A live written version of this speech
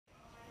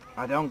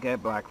I don't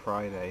get Black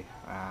Friday.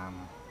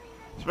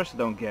 Especially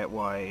don't get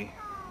why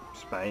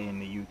Spain,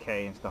 the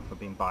UK and stuff have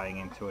been buying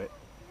into it.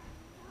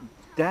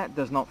 Debt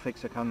does not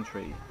fix a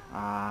country.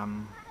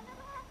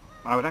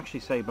 I would actually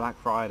say Black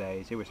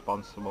Friday is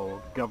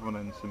irresponsible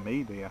governance and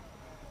media,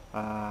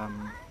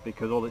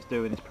 because all it's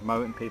doing is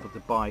promoting people to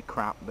buy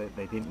crap that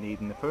they didn't need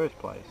in the first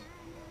place.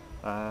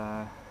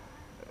 I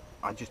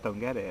just don't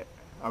get it.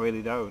 I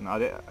really don't.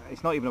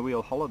 It's not even a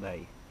real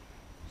holiday.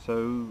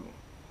 So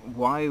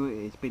why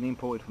it's been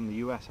imported from the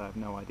US, I have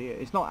no idea.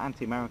 It's not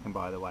anti-American,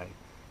 by the way.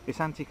 It's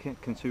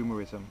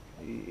anti-consumerism.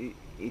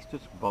 It's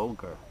just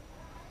vulgar.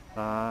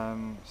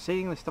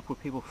 Seeing the stuff with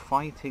people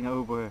fighting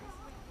over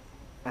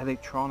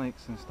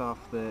electronics and stuff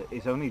that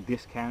is only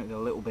discounted a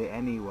little bit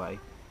anyway,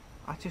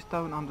 I just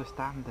don't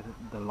understand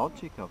the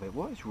logic of it.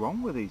 What is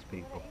wrong with these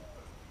people?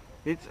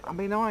 I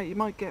mean, alright, you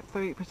might get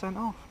 30%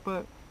 off,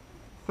 but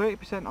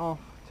 30% off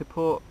to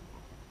put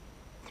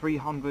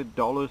 $300,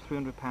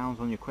 £300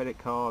 on your credit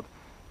card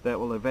that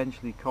will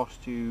eventually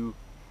cost you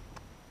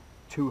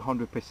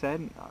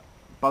 200%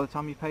 by the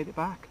time you paid it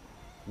back.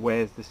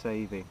 Where's the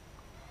saving?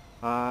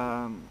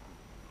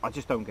 I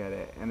just don't get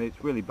it, and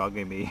it's really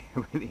bugging me.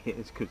 It really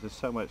is, because there's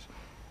so much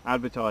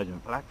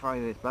advertisement. Black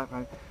Friday this, Black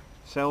Friday.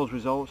 Sales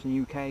results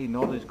in UK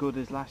not as good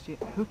as last year.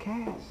 Who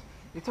cares?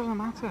 It doesn't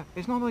matter.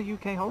 It's not a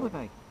UK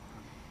holiday.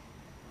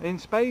 In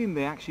Spain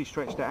they actually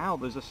stretched it out.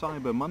 There's a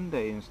Cyber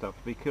Monday and stuff,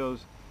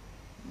 because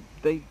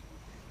they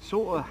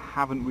sort of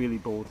haven't really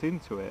bought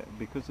into it,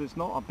 because there's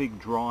not a big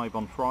drive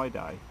on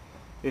Friday.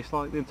 It's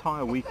like the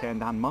entire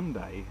weekend and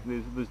Monday.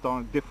 There's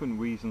different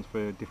reasons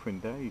for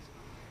different days,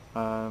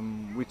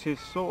 which is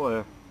sort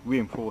of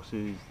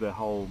reinforces the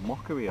whole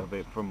mockery of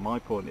it from my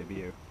point of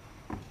view,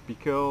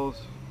 because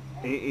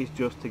it is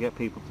just to get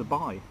people to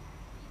buy,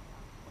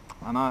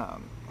 and I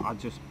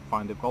just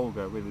find it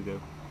vulgar, I really do.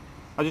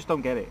 I just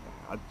don't get it.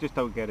 I just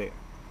don't get it.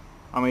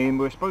 I mean,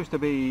 we're supposed to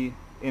be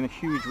in a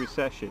huge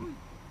recession,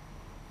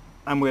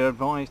 and we're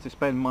advised to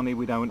spend money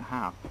we don't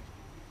have.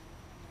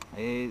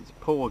 It's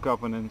poor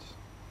governance,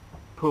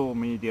 poor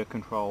media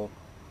control,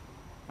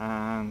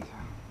 and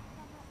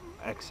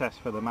excess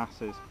for the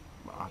masses.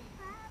 I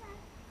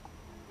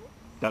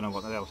don't know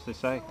what else to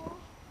say.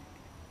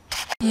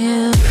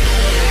 Yeah.